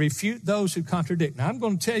 To refute those who contradict. Now I'm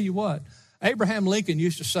going to tell you what. Abraham Lincoln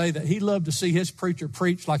used to say that he loved to see his preacher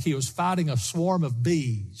preach like he was fighting a swarm of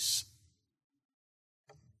bees.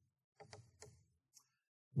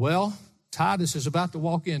 Well, Titus is about to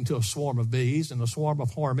walk into a swarm of bees and a swarm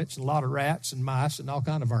of hornets and a lot of rats and mice and all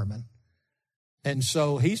kind of vermin. And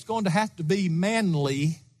so he's going to have to be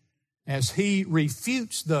manly as he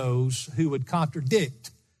refutes those who would contradict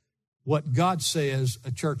what God says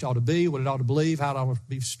a church ought to be, what it ought to believe, how it ought to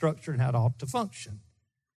be structured, and how it ought to function.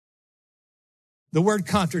 The word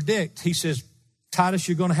contradict, he says, Titus,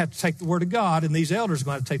 you're going to have to take the word of God, and these elders are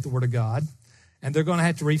going to have to take the word of God, and they're going to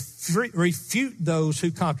have to refute those who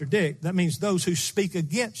contradict. That means those who speak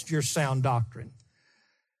against your sound doctrine.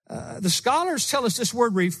 The scholars tell us this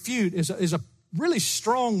word refute is a really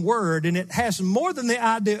strong word, and it has more than the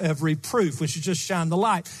idea of reproof, which is just shine the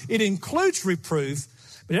light. It includes reproof,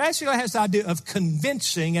 but it actually has the idea of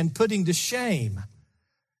convincing and putting to shame.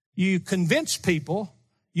 You convince people,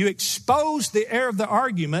 you expose the error of the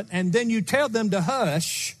argument, and then you tell them to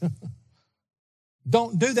hush.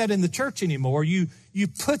 Don't do that in the church anymore. You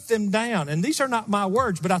put them down. And these are not my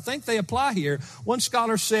words, but I think they apply here. One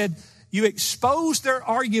scholar said, you expose their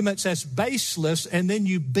arguments as baseless, and then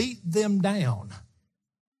you beat them down.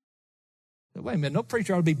 Wait a minute, no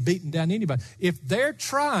preacher ought to be beating down anybody. If they're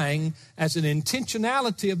trying, as an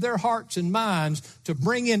intentionality of their hearts and minds, to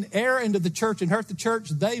bring in error into the church and hurt the church,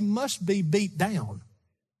 they must be beat down.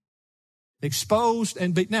 Exposed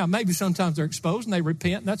and beat. Now, maybe sometimes they're exposed and they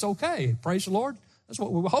repent, and that's okay. Praise the Lord. That's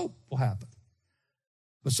what we hope will happen.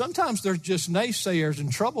 But sometimes there's just naysayers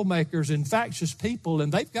and troublemakers and factious people,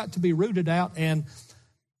 and they've got to be rooted out and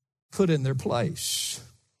put in their place.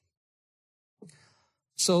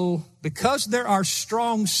 So because there are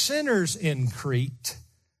strong sinners in Crete,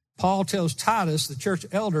 Paul tells Titus the church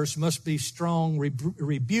elders must be strong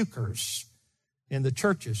rebukers in the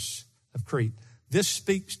churches of Crete. This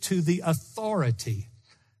speaks to the authority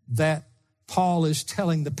that Paul is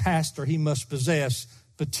telling the pastor he must possess,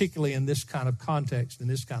 particularly in this kind of context, in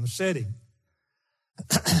this kind of setting.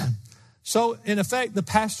 So, in effect, the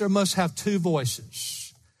pastor must have two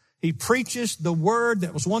voices. He preaches the word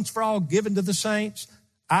that was once for all given to the saints,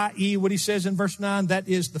 i.e., what he says in verse 9, that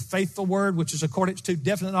is the faithful word, which is according to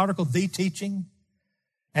definite article, the teaching.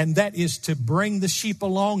 And that is to bring the sheep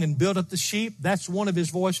along and build up the sheep. That's one of his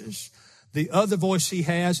voices. The other voice he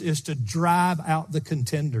has is to drive out the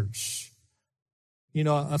contenders. You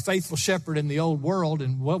know, a faithful shepherd in the old world,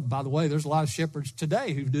 and well, by the way, there's a lot of shepherds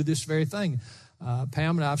today who do this very thing.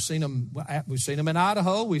 Pam and I have seen them. We've seen them in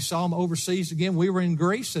Idaho. We saw them overseas again. We were in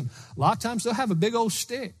Greece, and a lot of times they'll have a big old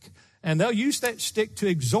stick, and they'll use that stick to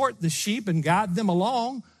exhort the sheep and guide them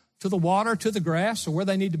along to the water, to the grass, or where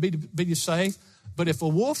they need to be safe. But if a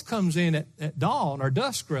wolf comes in at dawn or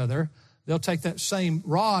dusk, rather, they'll take that same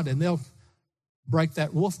rod and they'll break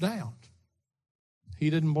that wolf down. He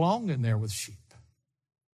didn't belong in there with sheep.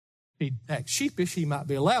 He acts sheepish, he might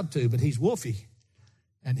be allowed to, but he's wolfy,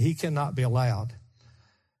 and he cannot be allowed.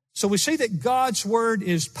 So we see that God's word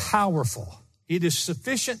is powerful. It is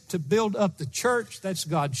sufficient to build up the church, that's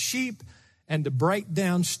God's sheep, and to break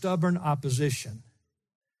down stubborn opposition.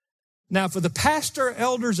 Now, for the pastor,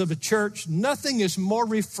 elders of a church, nothing is more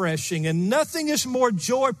refreshing and nothing is more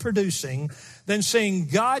joy-producing than seeing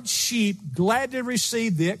God's sheep gladly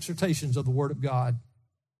receive the exhortations of the Word of God.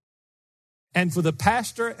 And for the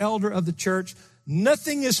pastor, elder of the church,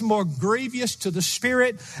 nothing is more grievous to the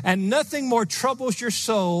spirit and nothing more troubles your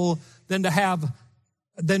soul than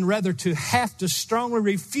rather to have to strongly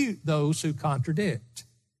refute those who contradict.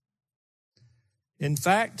 In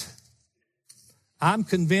fact, I'm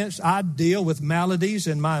convinced I deal with maladies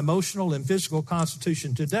in my emotional and physical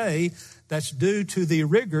constitution today that's due to the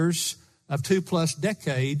rigors of 2+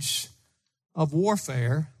 decades of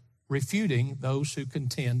warfare refuting those who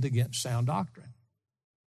contend against sound doctrine.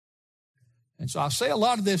 And so I say a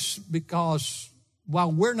lot of this because while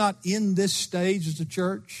we're not in this stage as a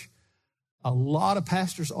church, a lot of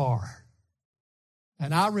pastors are.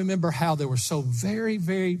 And I remember how there were so very,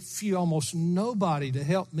 very few, almost nobody to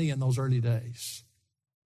help me in those early days.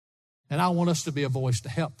 And I want us to be a voice to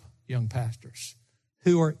help young pastors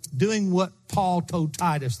who are doing what Paul told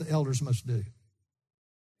Titus the elders must do.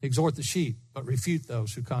 Exhort the sheep, but refute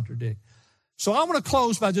those who contradict. So I want to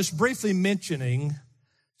close by just briefly mentioning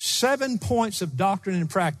 7 points of doctrine and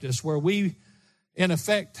practice where we, in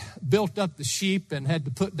effect, built up the sheep and had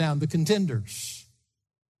to put down the contenders.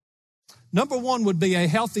 Number 1 would be a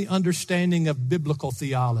healthy understanding of biblical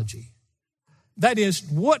theology. That is,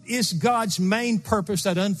 what is God's main purpose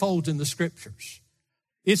that unfolds in the Scriptures?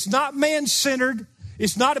 It's not man-centered.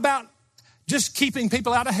 It's not about just keeping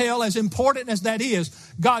people out of hell, as important as that is.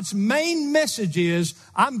 God's main message is,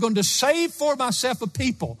 I'm going to save for myself a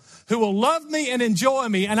people who will love me and enjoy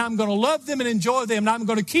me, and I'm going to love them and enjoy them, and I'm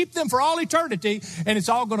going to keep them for all eternity, and it's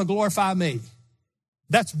all going to glorify me.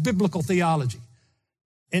 That's biblical theology.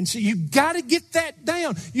 And so you've got to get that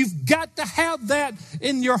down. You've got to have that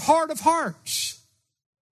in your heart of hearts.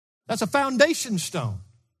 That's a foundation stone.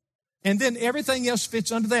 And then everything else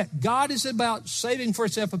fits under that. God is about saving for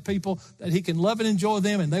himself a people that he can love and enjoy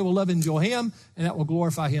them, and they will love and enjoy him, and that will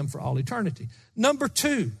glorify him for all eternity. Number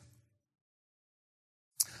 2,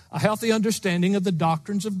 a healthy understanding of the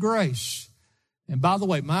doctrines of grace. And by the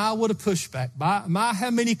way, my what a pushback, my how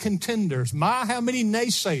many contenders, my how many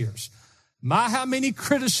naysayers, my how many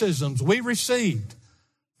criticisms we received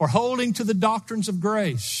for holding to the doctrines of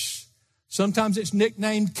grace. Sometimes it's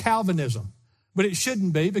nicknamed Calvinism. But it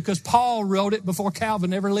shouldn't be, because Paul wrote it before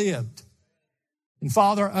Calvin ever lived. And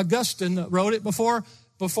Father Augustine wrote it before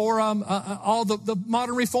all the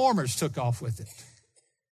modern reformers took off with it.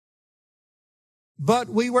 But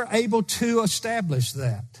we were able to establish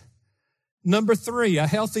that. Number 3, a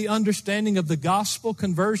healthy understanding of the gospel,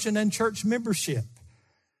 conversion, and church membership.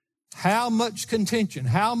 How much contention,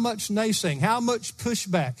 how much naysaying, how much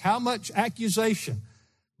pushback, how much accusation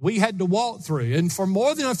we had to walk through. And for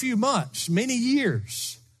more than a few months, many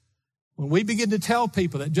years, when we begin to tell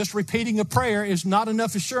people that just repeating a prayer is not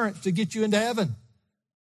enough assurance to get you into heaven.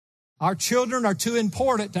 Our children are too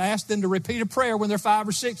important to ask them to repeat a prayer when they're 5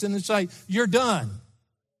 or 6 and then say, you're done.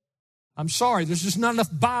 I'm sorry, there's just not enough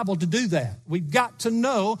Bible to do that. We've got to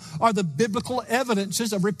know, are the biblical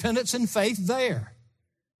evidences of repentance and faith there?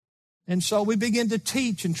 And so we begin to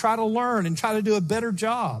teach and try to learn and try to do a better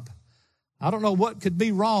job. I don't know what could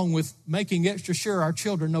be wrong with making extra sure our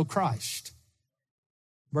children know Christ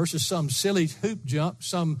versus some silly hoop jump,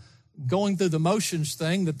 some going through the motions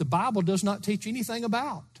thing that the Bible does not teach anything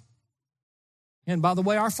about. And by the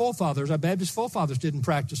way, our Baptist forefathers didn't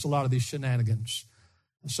practice a lot of these shenanigans.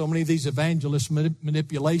 So many of these evangelist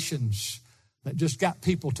manipulations that just got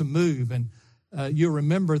people to move. And you'll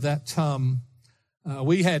remember that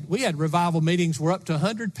we had revival meetings where up to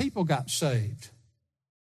 100 people got saved.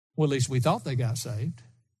 Well, at least we thought they got saved.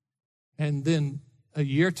 And then a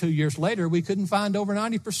year, 2 years later, we couldn't find over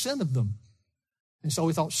 90% of them. And so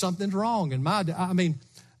we thought something's wrong. And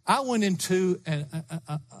I went into an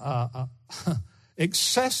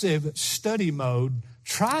excessive study mode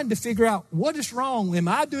trying to figure out what is wrong. Am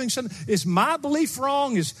I doing something? Is my belief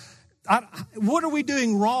wrong? What are we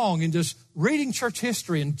doing wrong? And just reading church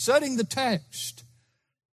history and studying the text.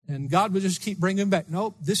 And God would just keep bringing back,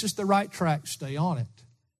 nope, this is the right track, stay on it.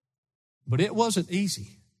 But it wasn't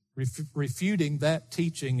easy refuting that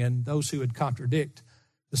teaching and those who would contradict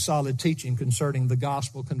the solid teaching concerning the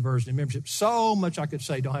gospel, conversion, and membership. So much I could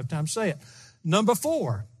say, don't have time to say it. Number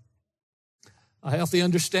 4, a healthy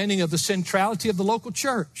understanding of the centrality of the local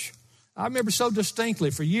church. I remember so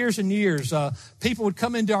distinctly for years and years, people would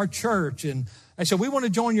come into our church and they said, we want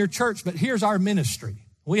to join your church, but here's our ministry.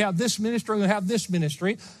 We have this ministry, we have this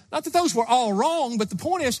ministry. Not that those were all wrong, but the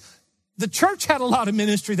point is, the church had a lot of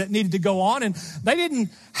ministry that needed to go on, and they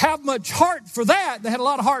didn't have much heart for that. They had a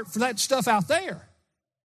lot of heart for that stuff out there.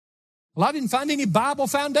 Well, I didn't find any Bible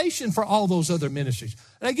foundation for all those other ministries.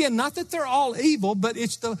 And again, not that they're all evil, but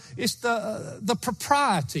it's the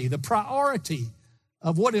propriety, the priority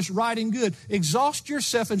of what is right and good. Exhaust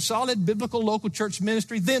yourself in solid biblical local church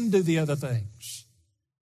ministry, then do the other things.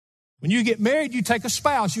 When you get married, you take a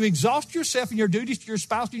spouse. You exhaust yourself in your duties to your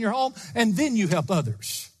spouse in your home, and then you help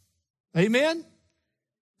others. Amen?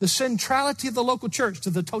 The centrality of the local church to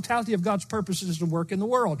the totality of God's purposes and work in the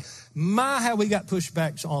world. My, how we got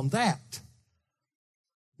pushbacks on that.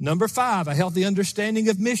 Number 5, a healthy understanding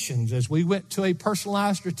of missions as we went to a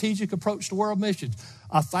personalized strategic approach to world missions.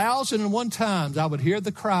 1,001 times I would hear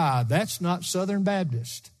the cry, that's not Southern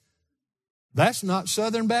Baptist. That's not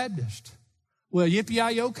Southern Baptist. Well,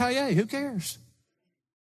 yippee-yi-yo-ki-yay, who cares?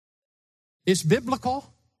 It's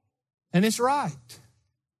biblical and it's right.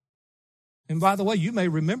 And by the way, you may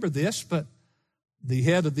remember this, but the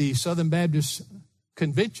head of the Southern Baptist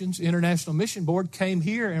Convention's International Mission Board came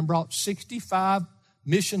here and brought 65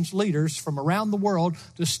 missions leaders from around the world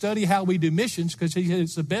to study how we do missions because he said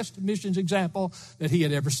it's the best missions example that he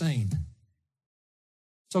had ever seen.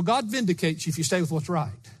 So God vindicates you if you stay with what's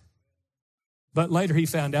right. But later he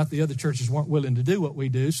found out the other churches weren't willing to do what we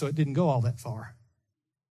do, so it didn't go all that far.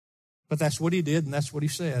 But that's what he did, and that's what he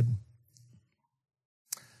said.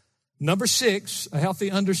 Number 6, a healthy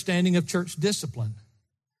understanding of church discipline.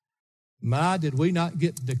 My, did we not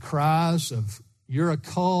get the cries of, you're a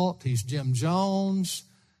cult, he's Jim Jones,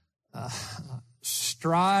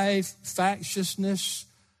 strife, factiousness,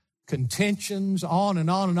 contentions, on and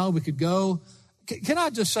on and on we could go. Can I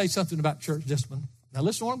just say something about church discipline? Now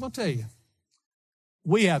listen to what I'm going to tell you.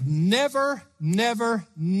 We have never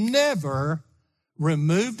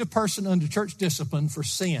removed a person under church discipline for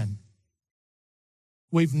sin.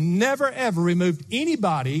 We've never, ever removed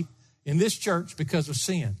anybody in this church because of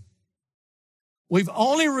sin. We've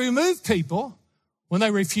only removed people when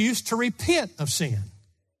they refuse to repent of sin.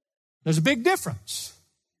 There's a big difference.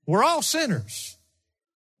 We're all sinners,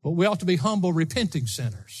 but we ought to be humble, repenting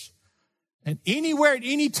sinners. And anywhere at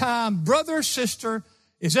any time, brother or sister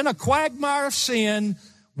is in a quagmire of sin,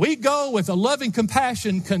 we go with a loving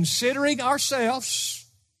compassion, considering ourselves,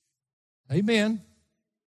 amen,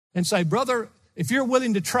 and say, brother, if you're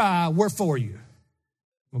willing to try, we're for you.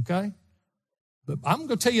 Okay? But I'm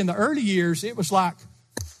going to tell you, in the early years, it was like,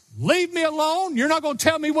 leave me alone. You're not going to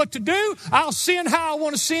tell me what to do. I'll sin how I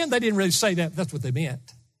want to sin. They didn't really say that. That's what they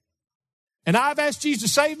meant. And I've asked Jesus to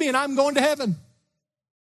save me, and I'm going to heaven.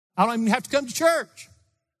 I don't even have to come to church.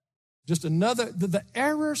 Just another, the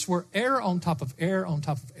errors were error on top of error on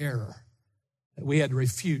top of error that we had to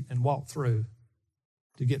refute and walk through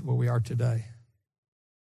to get where we are today.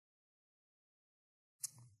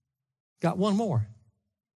 Got one more.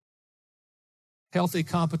 Healthy,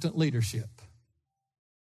 competent leadership.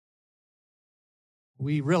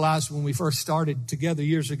 We realized when we first started together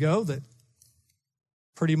years ago that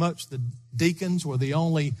pretty much the deacons were the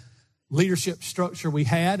only leadership structure we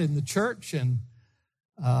had in the church, and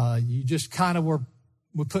you just kind of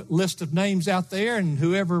we put list of names out there, and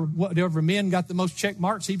whatever men got the most check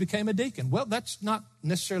marks, he became a deacon. Well, that's not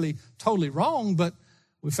necessarily totally wrong, but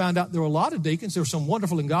we found out there were a lot of deacons. There were some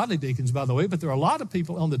wonderful and godly deacons, by the way, but there were a lot of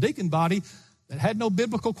people on the deacon body that had no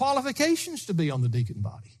biblical qualifications to be on the deacon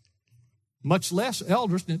body, much less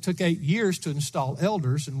elders. And it took 8 years to install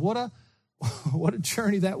elders, and what a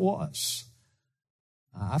journey that was.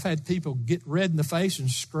 I've had people get red in the face and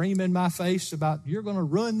scream in my face about, you're going to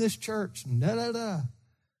ruin this church, and da-da-da.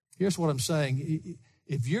 Here's what I'm saying.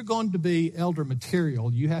 If you're going to be elder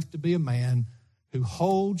material, you have to be a man who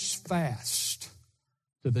holds fast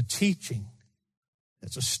to the teaching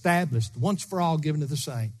that's established once for all given to the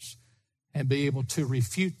saints and be able to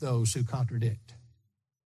refute those who contradict.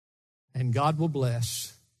 And God will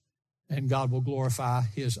bless, and God will glorify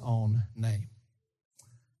his own name.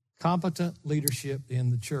 Competent leadership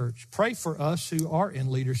in the church. Pray for us who are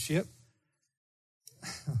in leadership.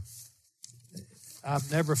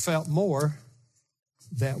 I've never felt more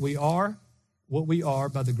that we are what we are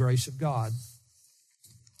by the grace of God.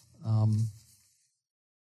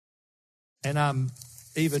 And I'm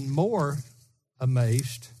even more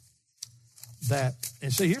amazed that,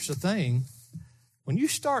 and see, here's the thing, when you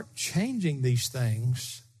start changing these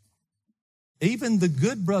things, even the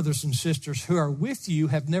good brothers and sisters who are with you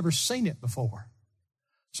have never seen it before.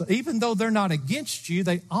 So even though they're not against you,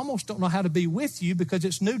 they almost don't know how to be with you because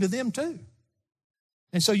it's new to them too.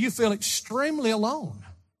 And so you feel extremely alone.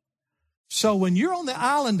 So when you're on the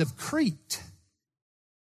island of Crete,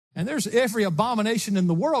 and there's every abomination in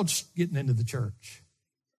the world getting into the church,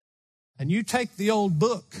 and you take the old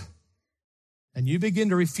book and you begin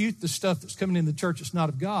to refute the stuff that's coming in the church that's not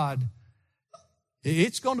of God,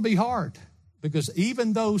 it's going to be hard. Because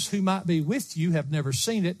even those who might be with you have never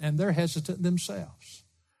seen it, and they're hesitant themselves.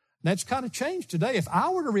 And that's kind of changed today. If I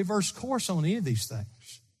were to reverse course on any of these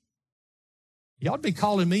things, y'all would be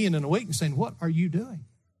calling me in a week and saying, what are you doing?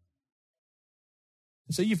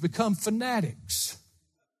 And so you've become fanatics.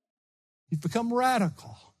 You've become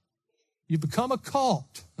radical. You've become a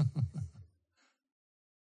cult.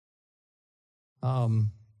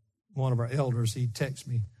 One of our elders, he texted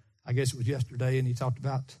me, I guess it was yesterday, and he talked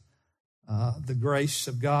about the grace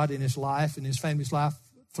of God in his life, in his family's life,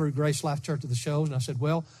 through Grace Life Church of the Shoals. And I said,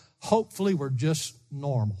 well, hopefully we're just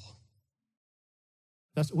normal.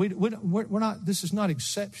 We're not, this is not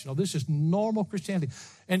exceptional. This is normal Christianity.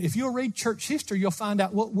 And if you'll read church history, you'll find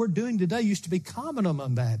out what we're doing today used to be common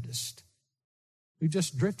among Baptists. We've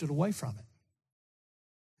just drifted away from it.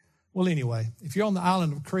 Well, anyway, if you're on the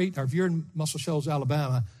island of Crete, or if you're in Muscle Shoals,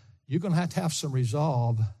 Alabama, you're going to have some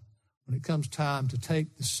resolve when it comes time to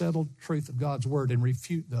take the settled truth of God's word and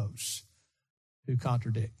refute those who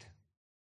contradict.